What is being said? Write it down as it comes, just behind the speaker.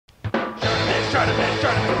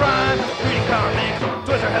ShartimusPrime, reading comics,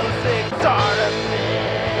 toys are hella sick,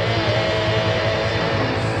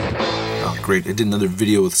 Oh, great. I did another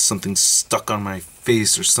video with something stuck on my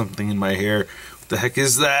face or something in my hair. What the heck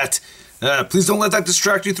is that? Please don't let that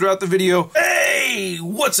distract you throughout the video. Hey,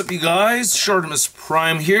 what's up you guys?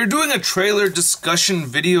 ShartimusPrime here, doing a trailer discussion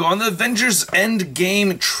video on the Avengers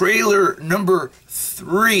Endgame trailer number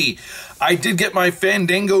 3. I did get my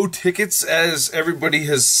Fandango tickets, as everybody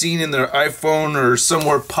has seen in their iPhone or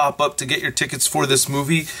somewhere pop up to get your tickets for this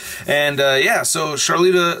movie. And yeah, so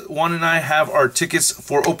Charlita, Juan, and I have our tickets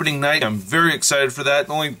for opening night. I'm very excited for that.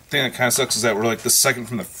 The only thing that kind of sucks is that we're like the second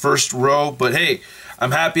from the first row, but hey,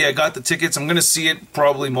 I'm happy I got the tickets. I'm going to see it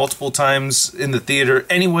probably multiple times in the theater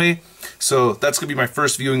anyway. So that's going to be my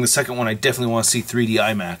first viewing. The second one, I definitely want to see 3D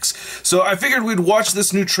IMAX. So I figured we'd watch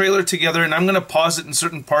this new trailer together, and I'm going to pause it in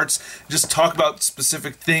certain parts, just talk about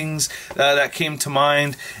specific things that came to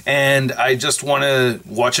mind, and I just want to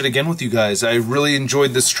watch it again with you guys. I really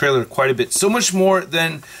enjoyed this trailer quite a bit. So much more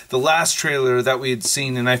than the last trailer that we had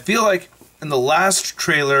seen, and I feel like in the last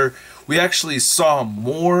trailer, we actually saw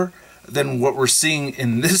more than what we're seeing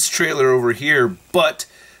in this trailer over here, but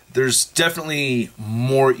there's definitely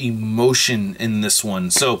more emotion in this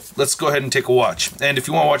one. So let's go ahead and take a watch. And if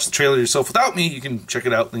you want to watch the trailer yourself without me, you can check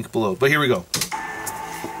it out, link below. But here we go.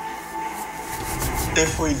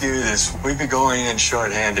 If we do this, we'd be going in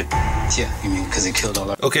short-handed. Yeah, you mean because he killed all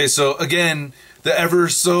our... Okay, so again, the ever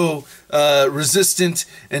so resistant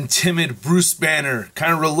and timid Bruce Banner,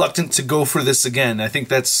 kind of reluctant to go for this again. I think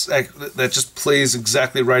that just plays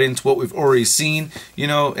exactly right into what we've already seen, you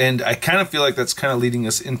know, and I kind of feel like that's kind of leading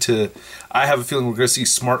us into, I have a feeling we're going to see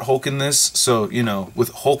Smart Hulk in this, so, you know,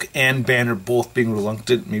 with Hulk and Banner both being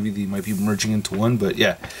reluctant, maybe they might be merging into one, but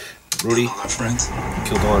yeah. Rhodey, all our friends.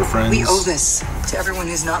 Killed all our friends. We owe this to everyone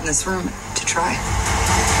who's not in this room to try.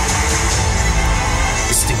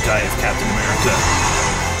 The stink eye of Captain America.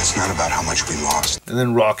 It's not about how much we lost. And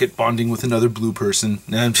then Rocket bonding with another blue person.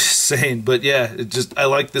 I'm just saying, but yeah, I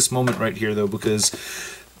like this moment right here though, because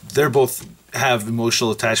they're both have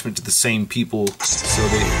emotional attachment to the same people, so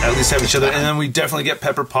they at least have each other. And then we definitely get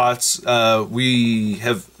Pepper Potts. We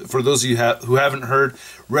have, for those of you who haven't heard,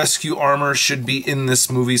 Rescue Armor should be in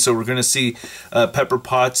this movie, so we're going to see Pepper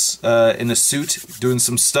Potts in a suit doing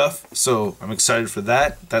some stuff, so I'm excited for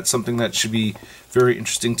that. That's something that should be very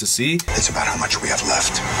interesting to see. It's about how much we have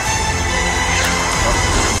left.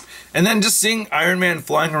 And then just seeing Iron Man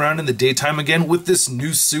flying around in the daytime again with this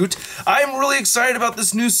new suit. I'm really excited about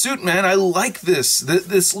this new suit, man. I like this.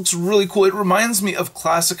 This looks really cool. It reminds me of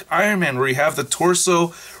classic Iron Man, where you have the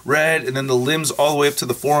torso red and then the limbs all the way up to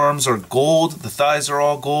the forearms are gold. The thighs are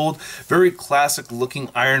all gold. Very classic looking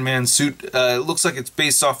Iron Man suit. It looks like it's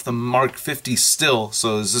based off the Mark 50 still.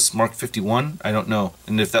 So is this Mark 51? I don't know.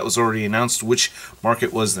 And if that was already announced, which Mark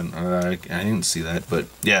it was then. I didn't see that. But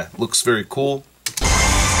yeah, looks very cool.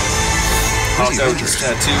 Hawkeye with his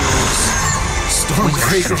tattoos.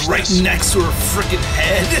 Stormbreaker right next to her freaking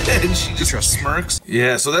head, and she just smirks.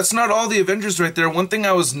 Yeah, so that's not all the Avengers right there. One thing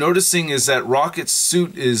I was noticing is that Rocket's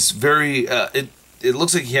suit is very, it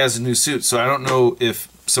looks like he has a new suit, so I don't know if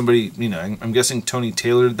somebody, you know, I'm guessing Tony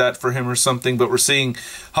tailored that for him or something, but we're seeing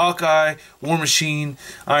Hawkeye, War Machine,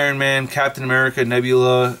 Iron Man, Captain America,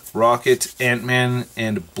 Nebula, Rocket, Ant-Man,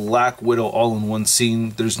 and Black Widow all in one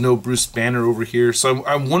scene. There's no Bruce Banner over here, so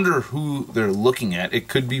I wonder who they're looking at. It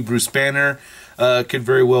could be Bruce Banner, could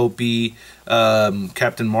very well be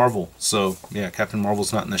Captain Marvel. So yeah, Captain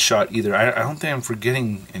Marvel's not in the shot either. I don't think I'm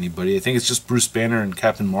forgetting anybody. I think it's just Bruce Banner and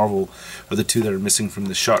Captain Marvel are the two that are missing from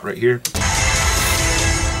the shot right here.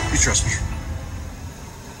 You trust me?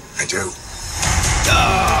 I do.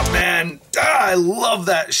 Ah, man. I love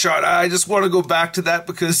that shot. I just want to go back to that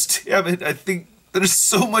because, damn it, I think there's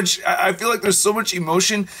so much, I feel like there's so much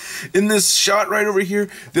emotion in this shot right over here.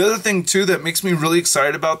 The other thing, too, that makes me really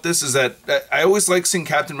excited about this is that I always like seeing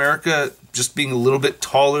Captain America just being a little bit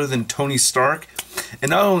taller than Tony Stark. And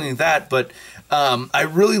not only that, but I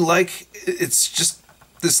really like, it's just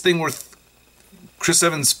this thing where Chris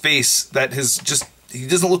Evans' face that has just, he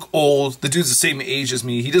doesn't look old. The dude's the same age as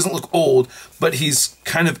me. He doesn't look old, but he's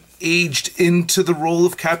kind of aged into the role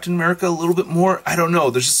of Captain America a little bit more. I don't know.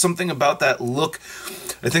 There's just something about that look.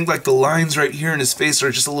 I think like the lines right here in his face are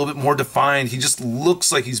just a little bit more defined. He just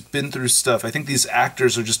looks like he's been through stuff. I think these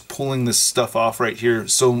actors are just pulling this stuff off right here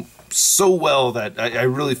so well that I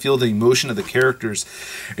really feel the emotion of the characters.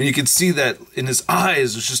 And you can see that in his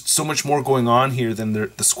eyes, there's just so much more going on here than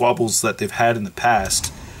the squabbles that they've had in the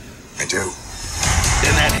past. I do.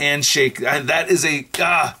 And that handshake, that is a,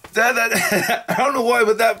 I don't know why,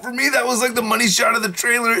 but that, for me, that was like the money shot of the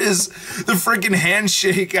trailer is the freaking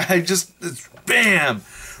handshake. It's bam,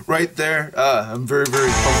 right there. I'm very, very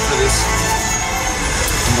pumped for this.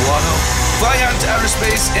 Milano flying out into outer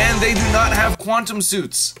space, and they do not have quantum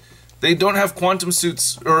suits. They don't have quantum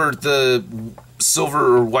suits, or the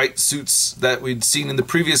silver or white suits that we'd seen in the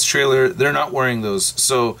previous trailer. They're not wearing those,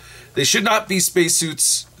 so they should not be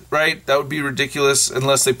spacesuits. Right? That would be ridiculous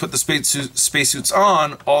unless they put the spacesuits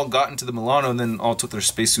on, all got into the Milano, and then all took their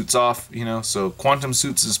spacesuits off, you know? So quantum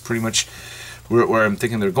suits is pretty much where I'm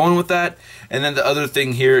thinking they're going with that. And then the other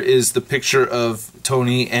thing here is the picture of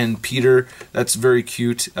Tony and Peter. That's very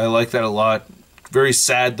cute. I like that a lot. Very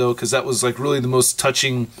sad though, because that was like really the most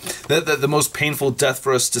touching, the most painful death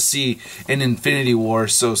for us to see in Infinity War.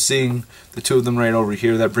 So seeing the two of them right over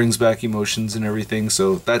here, that brings back emotions and everything.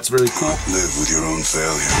 So that's really cool. Live with your own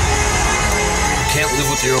failure. You can't live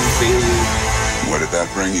with your own failure. What did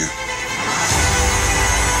that bring you?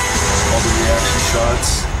 All the reaction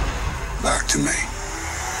shots. Back to me.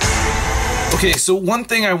 Okay, so one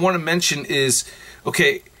thing I want to mention is,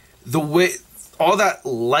 okay, the way all that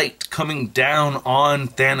light coming down on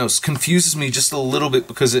Thanos confuses me just a little bit,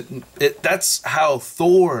 because that's how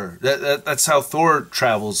Thor that's how Thor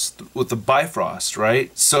travels with the Bifrost,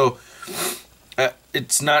 right? So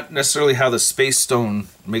it's not necessarily how the Space Stone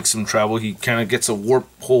makes him travel. He kind of gets a warp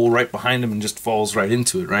hole right behind him and just falls right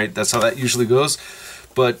into it, right? That's how that usually goes.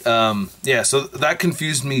 But yeah, so that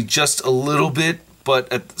confused me just a little bit.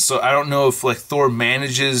 But so I don't know if like Thor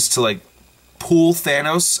manages to like pull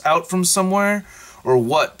Thanos out from somewhere or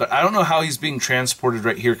what, but I don't know how he's being transported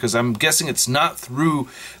right here, because I'm guessing it's not through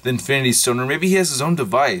the Infinity Stone, or maybe he has his own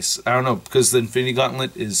device. I don't know, because the Infinity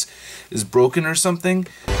Gauntlet is broken or something.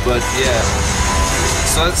 But yeah,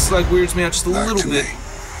 so that's like weirds me out just a little bit.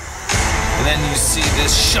 And then you see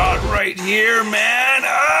this shot right here, man.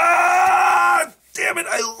 Ah, damn it,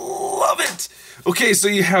 I love it. Okay, so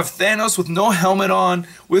you have Thanos with no helmet on,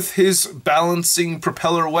 with his balancing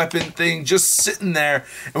propeller weapon thing just sitting there,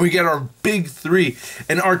 and we get our big three.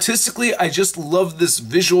 And artistically, I just love this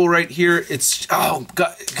visual right here. It's, oh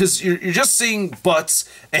god, because you're just seeing butts,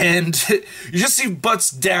 and you just see butts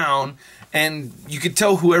down, and you can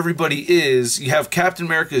tell who everybody is. You have Captain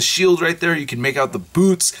America's shield right there. You can make out the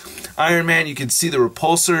boots. Iron Man, you can see the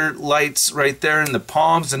repulsor lights right there in the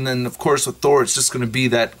palms. And then, of course, with Thor, it's just going to be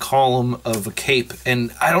that column of a cape.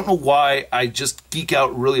 And I don't know why I just geek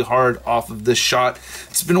out really hard off of this shot.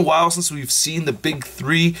 It's been a while since we've seen the big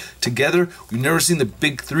three together. We've never seen the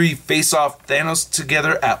big three face off Thanos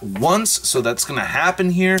together at once. So that's going to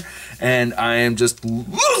happen here. And I am just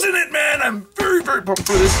losing it, man. I'm very, very pumped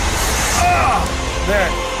for this. Ah,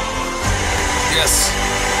 man. Yes.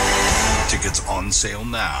 Tickets on sale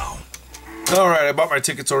now. Alright, I bought my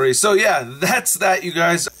tickets already. So yeah, that's that, you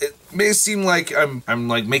guys. It may seem like I'm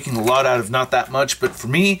like making a lot out of not that much, but for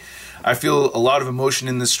me, I feel a lot of emotion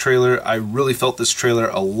in this trailer. I really felt this trailer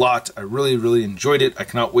a lot. I really, really enjoyed it. I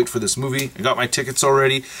cannot wait for this movie. I got my tickets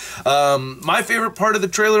already. My favorite part of the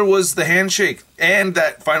trailer was the handshake and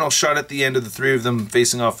that final shot at the end of the three of them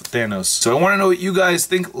facing off with Thanos. So I want to know what you guys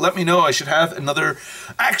think. Let me know. I should have another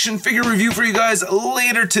action figure review for you guys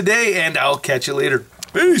later today, and I'll catch you later.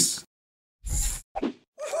 Peace!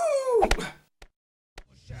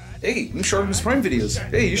 Hey, new ShartimusPrime videos.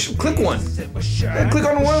 Hey, you should click one. Yeah, click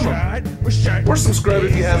on one of them. Or subscribe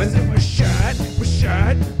if you haven't. Your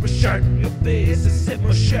face,